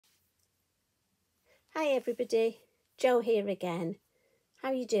Hi everybody, Jo here again.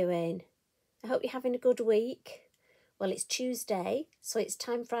 How are you doing? I hope you're having a good week. Well, it's Tuesday, so it's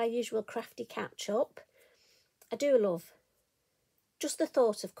time for our usual crafty catch-up. I do love just the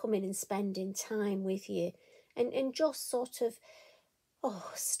thought of coming and spending time with you and just sort of,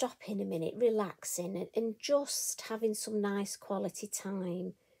 stopping a minute, relaxing and just having some nice quality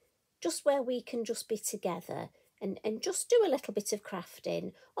time, just where we can just be together and just do a little bit of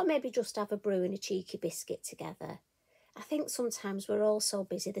crafting, or maybe just have a brew and a cheeky biscuit together. I think sometimes we're all so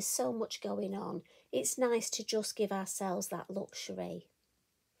busy, there's so much going on. It's nice to just give ourselves that luxury.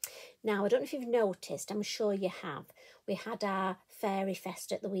 Now, I don't know if you've noticed, I'm sure you have. We had our Fairy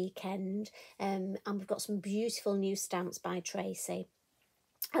Fest at the weekend, and we've got some beautiful new stamps by Tracy.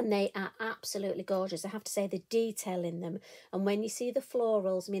 And they are absolutely gorgeous. I have to say, the detail in them. And when you see the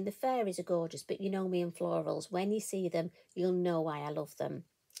florals, I mean, the fairies are gorgeous, but you know me and florals. When you see them, you'll know why I love them.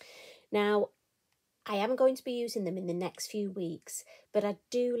 Now, I am going to be using them in the next few weeks, but I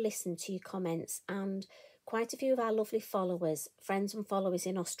do listen to your comments, and quite a few of our lovely followers, friends and followers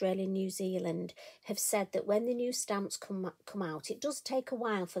in Australia and New Zealand, have said that when the new stamps come out, it does take a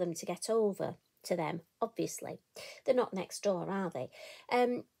while for them to get over to them, obviously. They're not next door, are they?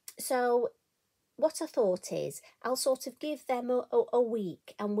 So what I thought is I'll sort of give them a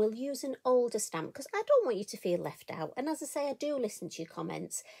week and we'll use an older stamp because I don't want you to feel left out. And as I say, I do listen to your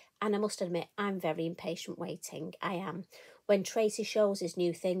comments, and I must admit I'm very impatient waiting. I am. When Tracy shows us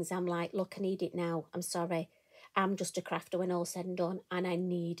new things, I'm like, look, I need it now. I'm sorry. I'm just a crafter when all's said and done, and I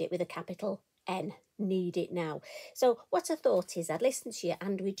need it with a capital N. Need it now. So what I thought is I'd listen to you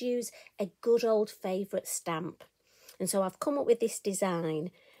and we'd use a good old favourite stamp. And so I've come up with this design.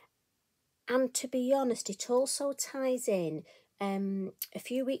 And to be honest, it also ties in. A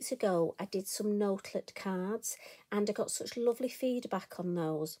few weeks ago, I did some notelet cards and I got such lovely feedback on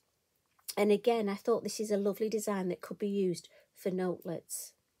those. And again, I thought this is a lovely design that could be used for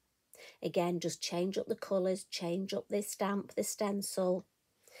notelets. Again, just change up the colours, change up the stamp, the stencil.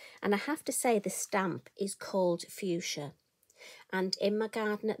 And I have to say the stamp is called Fuchsia. And in my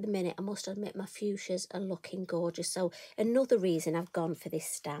garden at the minute, I must admit my fuchsias are looking gorgeous. So another reason I've gone for this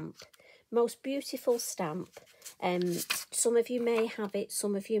stamp. Most beautiful stamp. Some of you may have it,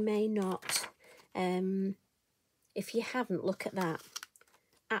 some of you may not. If you haven't, look at that.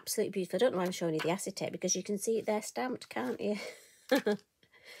 Absolutely beautiful. I don't know why I'm showing you the acetate because you can see it there stamped, can't you?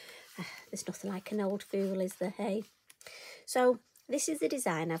 There's nothing like an old fool, is there, hey? So this is the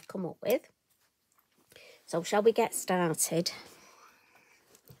design I've come up with. So shall we get started?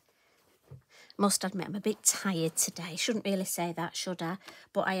 Must admit I'm a bit tired today. Shouldn't really say that, should I?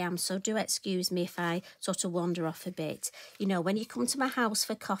 But I am, so do excuse me if I sort of wander off a bit. You know, when you come to my house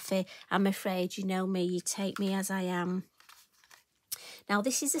for coffee, I'm afraid you know me, you take me as I am. Now,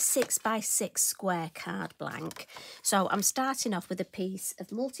 this is a 6x6 square card blank. So I'm starting off with a piece of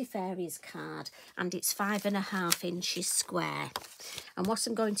Multifairies card, and it's 5.5 inches square. And what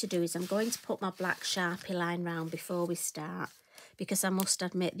I'm going to do is I'm going to put my black Sharpie line round before we start, because I must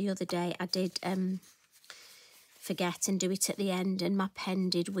admit the other day I did forget and do it at the end, and my pen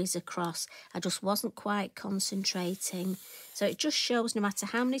did whiz across. I just wasn't quite concentrating. So it just shows no matter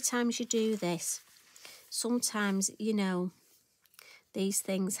how many times you do this, sometimes, you know, these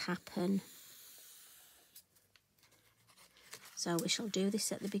things happen. So we shall do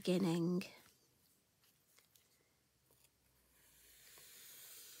this at the beginning.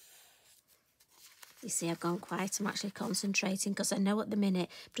 You see, I've gone quiet. I'm actually concentrating because I know at the minute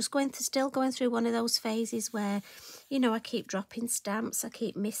I'm just still going through one of those phases where, you know, I keep dropping stamps, I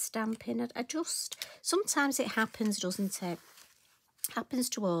keep misstamping. I just, sometimes it happens, doesn't it? Happens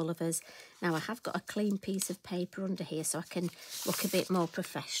to all of us. Now I have got a clean piece of paper under here so I can look a bit more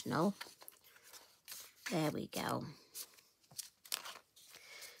professional. There we go.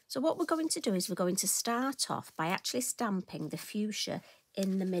 So what we're going to do is we're going to start off by actually stamping the fuchsia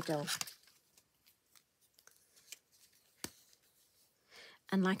in the middle.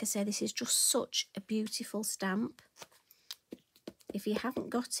 And like I say, this is just such a beautiful stamp. If you haven't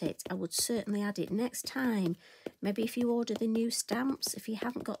got it, I would certainly add it next time. Maybe if you order the new stamps, if you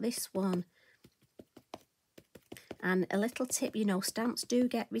haven't got this one. And a little tip, you know, stamps do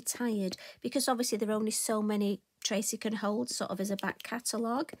get retired because obviously there are only so many Tracy can hold sort of as a back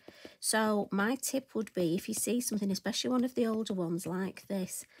catalogue. So my tip would be, if you see something, especially one of the older ones like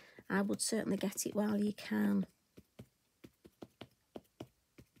this, I would certainly get it while you can.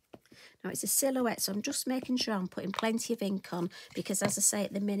 Now it's a silhouette, so I'm just making sure I'm putting plenty of ink on because, as I say,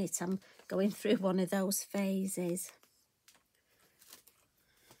 at the minute I'm going through one of those phases.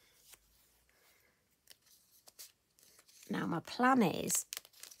 Now my plan is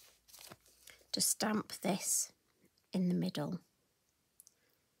to stamp this in the middle.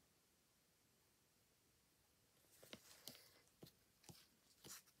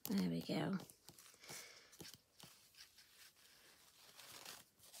 There we go.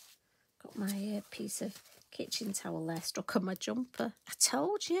 Got my piece of kitchen towel there stuck on my jumper. I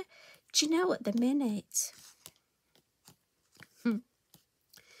told you. Do you know, at the minute,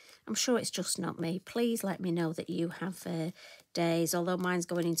 I'm sure it's just not me. Please let me know that you have days, although mine's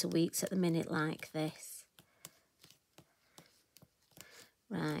going into weeks at the minute like this.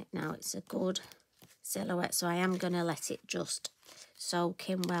 Right, now it's a good silhouette, so I am going to let it just soak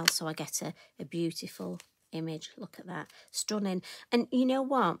in well so I get a beautiful image. Look at that. Stunning. And you know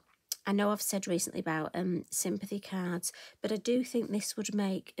what? I know I've said recently about sympathy cards, but I do think this would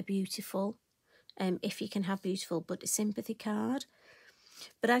make a beautiful, if you can have beautiful, but a sympathy card.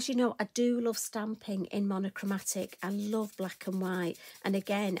 But as you know, I do love stamping in monochromatic. I love black and white. And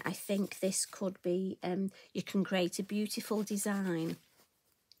again, I think this could be, you can create a beautiful design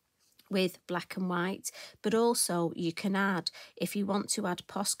with black and white, but also you can add, if you want to add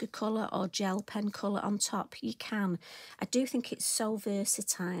Posca colour or gel pen colour on top, you can. I do think it's so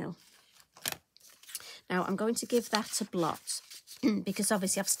versatile. Now I'm going to give that a blot because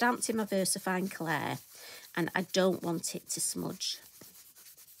obviously I've stamped in my VersaFine Clair and I don't want it to smudge,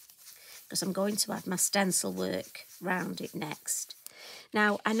 because I'm going to add my stencil work round it next.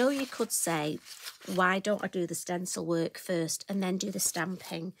 Now, I know you could say, why don't I do the stencil work first and then do the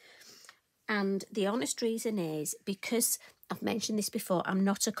stamping? And the honest reason is because I've mentioned this before, I'm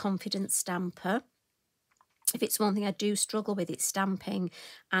not a confident stamper. If it's one thing I do struggle with, it's stamping.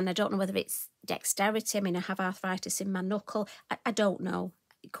 And I don't know whether it's dexterity. I mean, I have arthritis in my knuckle. I don't know.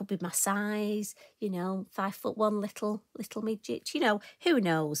 It could be my size, you know, 5'1", little midget, you know, who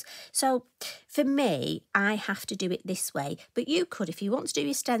knows? So for me, I have to do it this way. But you could, if you want to do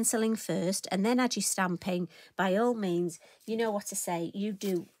your stenciling first and then add your stamping, by all means, you know what to say. You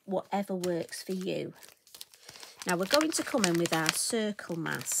do whatever works for you. Now we're going to come in with our circle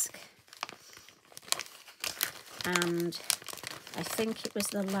mask. And I think it was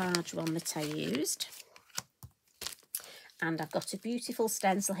the large one that I used. And I've got a beautiful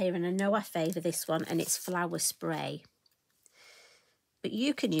stencil here, and I know I favour this one, and it's flower spray. But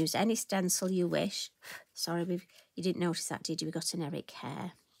you can use any stencil you wish. Sorry, you didn't notice that, did you? We got an Eric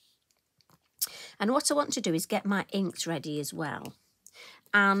hair. And what I want to do is get my inks ready as well.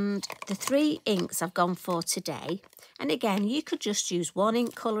 And the 3 inks I've gone for today, and again, you could just use one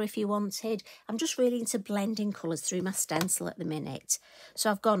ink colour if you wanted. I'm just really into blending colours through my stencil at the minute.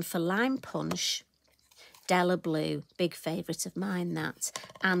 So I've gone for Lime Punch, Della Blue, big favourite of mine that,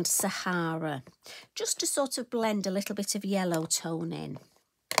 and Sahara, just to sort of blend a little bit of yellow tone in.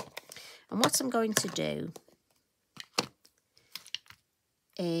 And what I'm going to do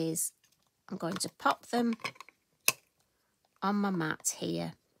is I'm going to pop them on my mat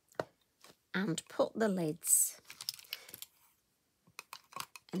here and put the lids.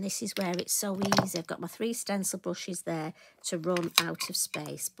 And this is where it's so easy. I've got my 3 stencil brushes there to run out of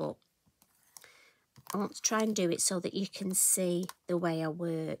space, but I want to try and do it so that you can see the way I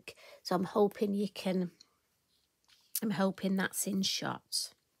work. So I'm hoping that's in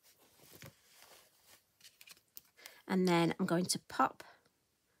shot. And then I'm going to pop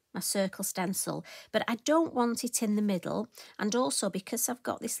my circle stencil, but I don't want it in the middle. And also because I've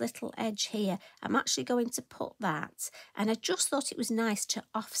got this little edge here, I'm actually going to put that. And I just thought it was nice to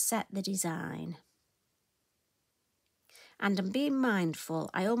offset the design. And I'm being mindful,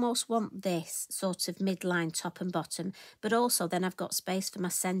 I almost want this sort of midline top and bottom, but also then I've got space for my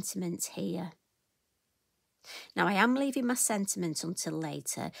sentiment here. Now I am leaving my sentiment until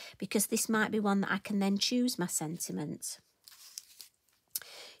later because this might be one that I can then choose my sentiment.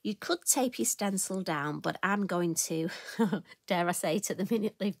 You could tape your stencil down, but I'm going to, dare I say it at the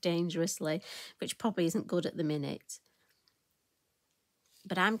minute, live dangerously, which probably isn't good at the minute.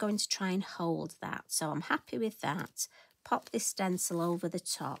 But I'm going to try and hold that, so I'm happy with that. Pop this stencil over the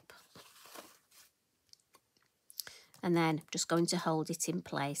top. And then I'm just going to hold it in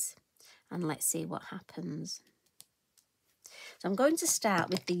place. And let's see what happens. So I'm going to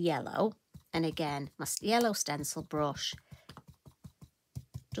start with the yellow. And again, my yellow stencil brush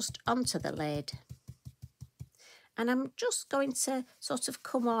just onto the lid. And I'm just going to sort of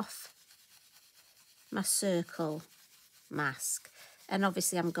come off my circle mask. And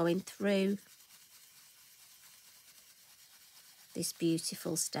obviously I'm going through this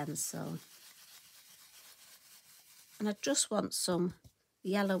beautiful stencil. And I just want some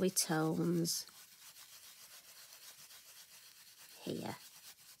yellowy tones here.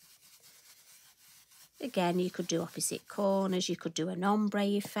 Again, you could do opposite corners, you could do an ombre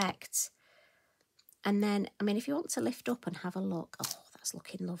effect. And then, I mean, if you want to lift up and have a look, oh, that's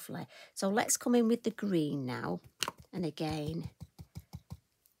looking lovely. So let's come in with the green now. And again,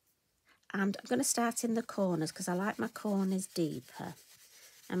 and I'm going to start in the corners because I like my corners deeper.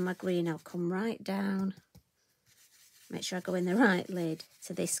 And my green, I'll come right down. Make sure I go in the right lid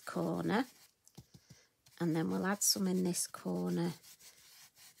to this corner. And then we'll add some in this corner.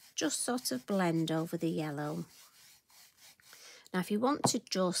 Just sort of blend over the yellow. Now, if you want to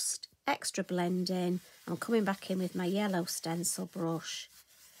just extra blend in, I'm coming back in with my yellow stencil brush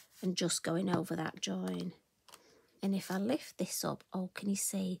and just going over that join. And if I lift this up, oh, can you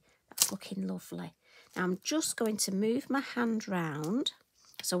see? That's looking lovely. Now, I'm just going to move my hand round.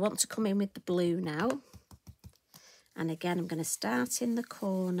 So I want to come in with the blue now. And again, I'm going to start in the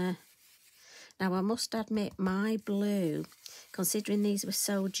corner. Now, I must admit, my blue, considering these were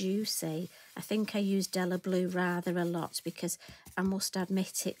so juicy, I think I used Della Blue rather a lot because I must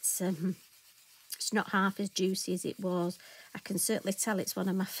admit it's not half as juicy as it was. I can certainly tell it's one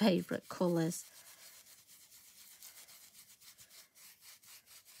of my favourite colours.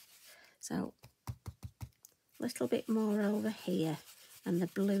 So, a little bit more over here and the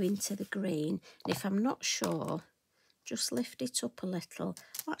blue into the green. And if I'm not sure, just lift it up a little.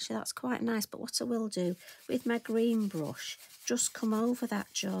 Oh, actually, that's quite nice. But what I will do with my green brush, just come over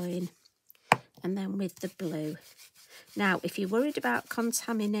that join and then with the blue. Now, if you're worried about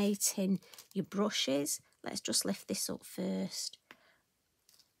contaminating your brushes, let's just lift this up first.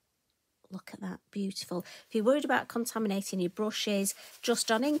 Look at that, beautiful. If you're worried about contaminating your brushes,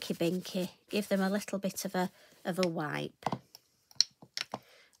 just on Inky Binky, give them a little bit of a wipe.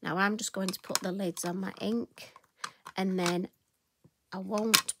 Now I'm just going to put the lids on my ink, and then I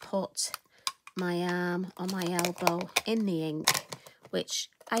won't put my arm or my elbow in the ink, which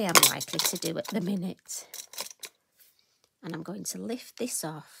I am likely to do at the minute. And I'm going to lift this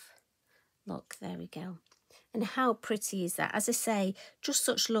off. Look, there we go. And how pretty is that? As I say, just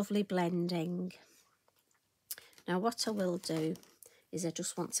such lovely blending. Now what I will do is I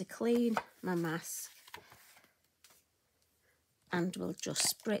just want to clean my mask. And we'll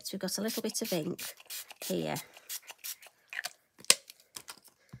just spritz. We've got a little bit of ink here.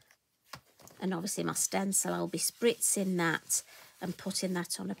 And obviously my stencil, I'll be spritzing that and putting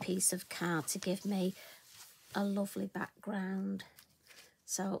that on a piece of card to give me a lovely background.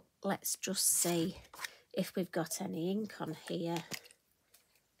 So let's just see if we've got any ink on here.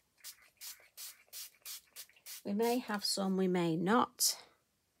 We may have some, we may not.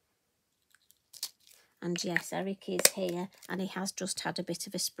 And yes, Eric is here and he has just had a bit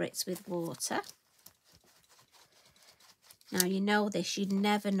of a spritz with water. Now you know this, you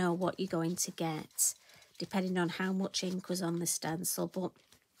never know what you're going to get depending on how much ink was on the stencil, but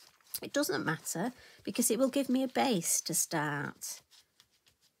it doesn't matter because it will give me a base to start.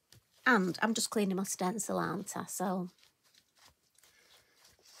 And I'm just cleaning my stencil, aren't I? So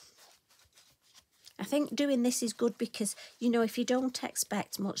I think doing this is good because, you know, if you don't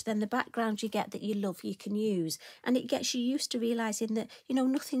expect much, then the background you get that you love, you can use. And it gets you used to realising that, you know,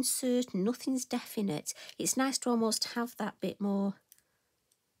 nothing's certain, nothing's definite. It's nice to almost have that bit more.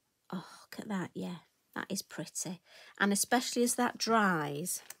 Oh, look at that, yeah, that is pretty. And especially as that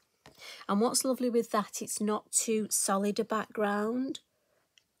dries. And what's lovely with that, it's not too solid a background.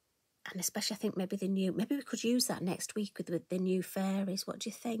 And especially, I think maybe we could use that next week with the new fairies. What do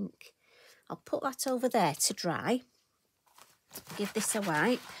you think? I'll put that over there to dry. Give this a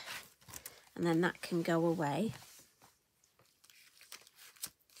wipe. And then that can go away.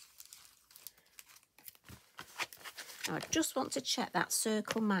 Now, I just want to check that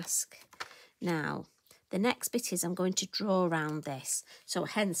circle mask. Now, the next bit is I'm going to draw around this. So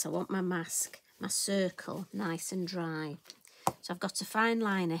hence, I want my mask, my circle, nice and dry. So I've got a fine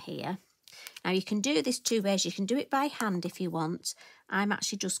liner here. Now you can do this two ways. You can do it by hand if you want. I'm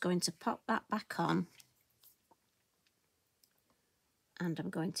actually just going to pop that back on. And I'm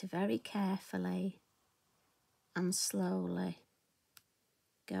going to very carefully and slowly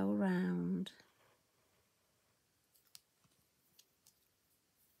go round.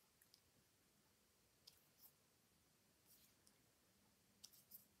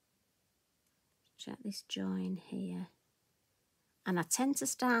 Check this join here. And I tend to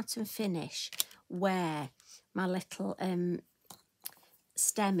start and finish where my little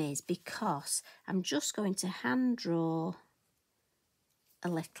stem is because I'm just going to hand draw a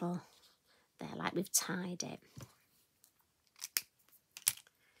little there, like we've tied it.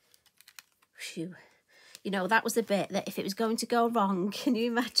 Phew. You know, that was the bit that if it was going to go wrong, can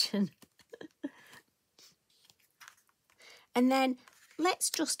you imagine? And then let's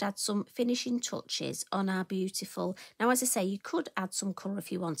just add some finishing touches on our beautiful. Now, as I say, you could add some colour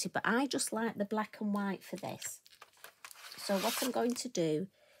if you wanted, but I just like the black and white for this. So what I'm going to do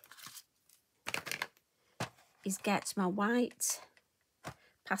is get my white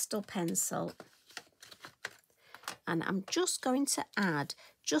pastel pencil, and I'm just going to add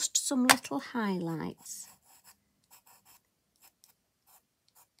just some little highlights.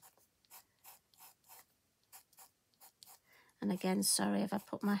 And again, sorry if I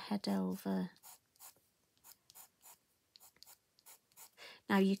put my head over.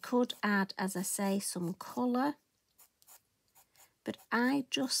 Now you could add, as I say, some colour, but I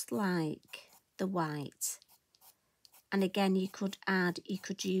just like the white. And again, you could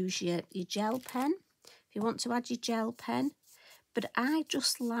use your gel pen if you want to add your gel pen. But I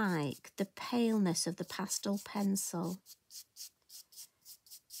just like the paleness of the pastel pencil.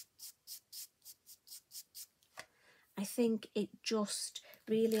 I think it just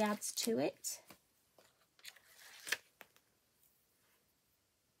really adds to it.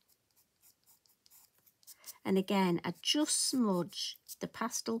 And again, I just smudge the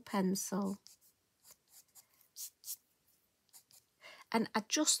pastel pencil. And I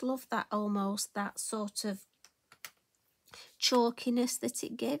just love that, almost that sort of chalkiness that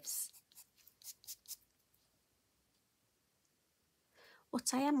it gives.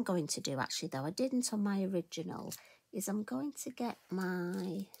 What I am going to do, actually, though, I didn't on my original, is I'm going to get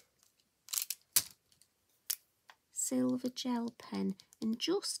my silver gel pen and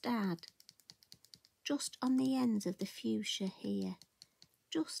just add, just on the ends of the fuchsia here,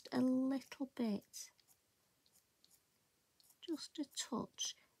 just a little bit, just a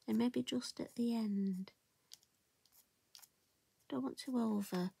touch, and maybe just at the end. Don't want to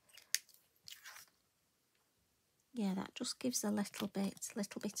over. Yeah, that just gives a little bit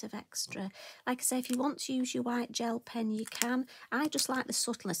of extra. Like I say, if you want to use your white gel pen, you can. I just like the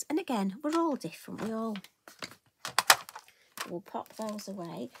subtleness. And again, we're all different. We'll pop those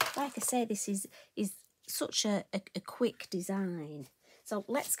away. Like I say, this is such a quick design. So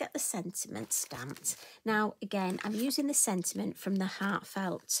let's get the sentiment stamped. Now, again, I'm using the sentiment from the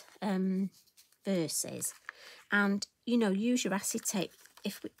Heartfelt verses. And, you know, use your acetate.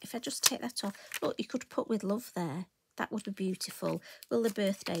 If I just take that off, look, you could put with love there. That would be beautiful. Will the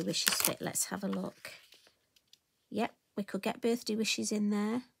birthday wishes fit? Let's have a look. Yep, we could get birthday wishes in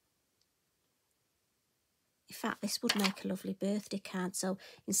there. In fact, this would make a lovely birthday card. So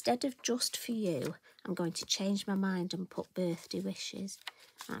instead of just for you, I'm going to change my mind and put birthday wishes.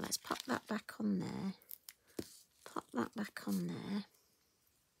 Right, let's pop that back on there. Pop that back on there.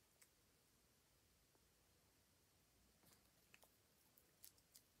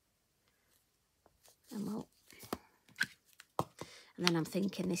 And then I'm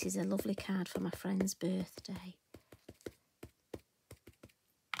thinking this is a lovely card for my friend's birthday.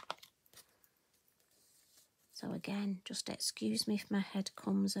 So again, just excuse me if my head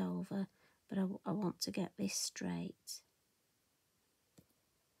comes over, but I want to get this straight.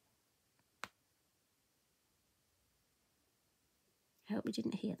 I hope you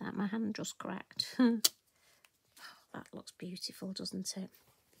didn't hear that. My hand just cracked. Oh, that looks beautiful, doesn't it?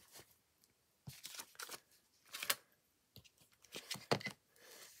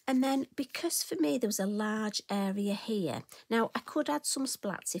 And then, because for me there was a large area here, now I could add some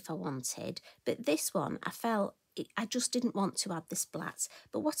splats if I wanted, but this one I felt I just didn't want to add the splats.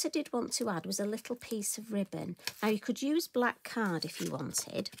 But what I did want to add was a little piece of ribbon. Now you could use black card if you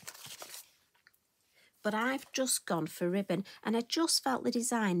wanted, but I've just gone for ribbon, and I just felt the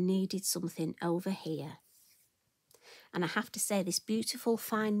design needed something over here. And I have to say, this beautiful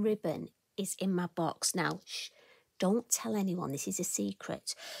fine ribbon is in my box. Now, shh. Don't tell anyone, this is a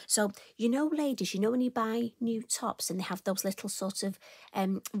secret. So, you know, ladies, you know when you buy new tops and they have those little sort of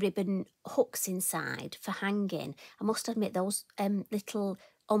ribbon hooks inside for hanging? I must admit, those little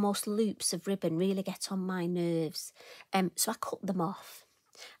almost loops of ribbon really get on my nerves. So I cut them off.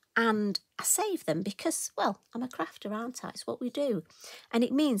 And I save them because, well, I'm a crafter, aren't I? It's what we do. And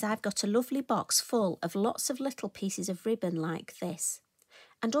it means I've got a lovely box full of lots of little pieces of ribbon like this.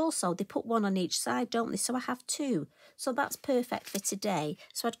 And also, they put one on each side, don't they? So I have two. So that's perfect for today.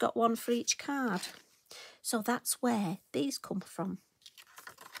 So I'd got one for each card. So that's where these come from.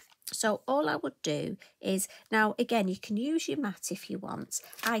 So all I would do is, now again, you can use your mat if you want.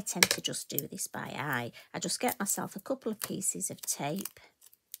 I tend to just do this by eye. I just get myself a couple of pieces of tape.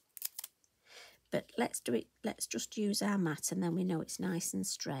 But let's do it, let's just use our mat and then we know it's nice and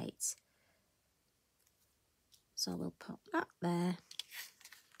straight. So we'll pop that there.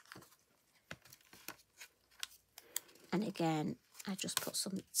 And again, I just put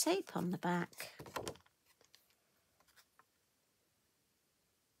some tape on the back.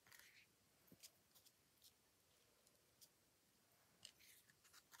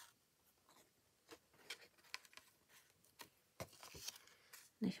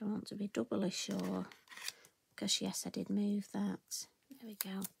 And if I want to be doubly sure, because yes, I did move that. There we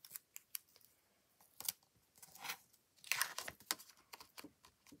go.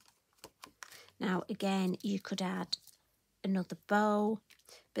 Now again, you could add another bow,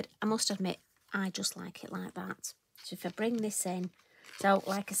 but I must admit, I just like it like that. So if I bring this in, so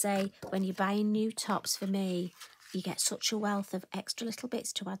like I say, when you're buying new tops for me, you get such a wealth of extra little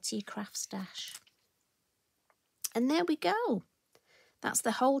bits to add to your craft stash. And there we go. That's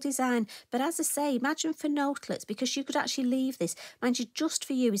the whole design. But as I say, imagine for notelets, because you could actually leave this. Mind you, Just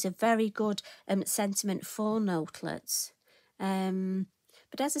For You is a very good sentiment for notelets.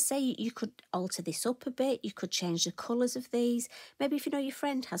 But as I say, you could alter this up a bit. You could change the colours of these. Maybe if you know your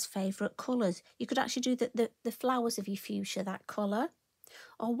friend has favourite colours, you could actually do the flowers of your fuchsia that colour.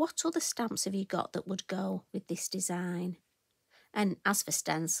 Or what other stamps have you got that would go with this design? And as for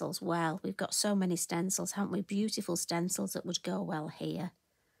stencils, well, we've got so many stencils, haven't we? Beautiful stencils that would go well here.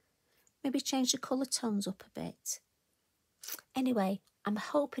 Maybe change the colour tones up a bit. Anyway, I'm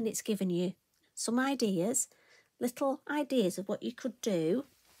hoping it's given you some ideas, little ideas of what you could do.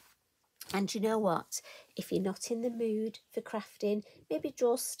 And you know what? If you're not in the mood for crafting, maybe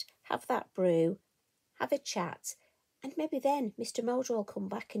just have that brew, have a chat, and maybe then Mr. Mojo will come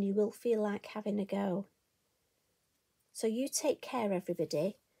back and you will feel like having a go. So you take care,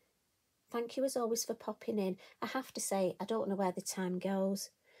 everybody. Thank you as always for popping in. I have to say, I don't know where the time goes.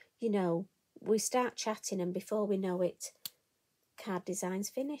 You know, we start chatting and before we know it, card design's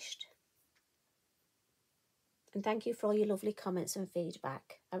finished. And thank you for all your lovely comments and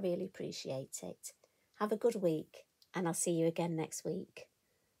feedback. I really appreciate it. Have a good week and I'll see you again next week.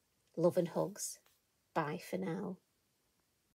 Love and hugs. Bye for now.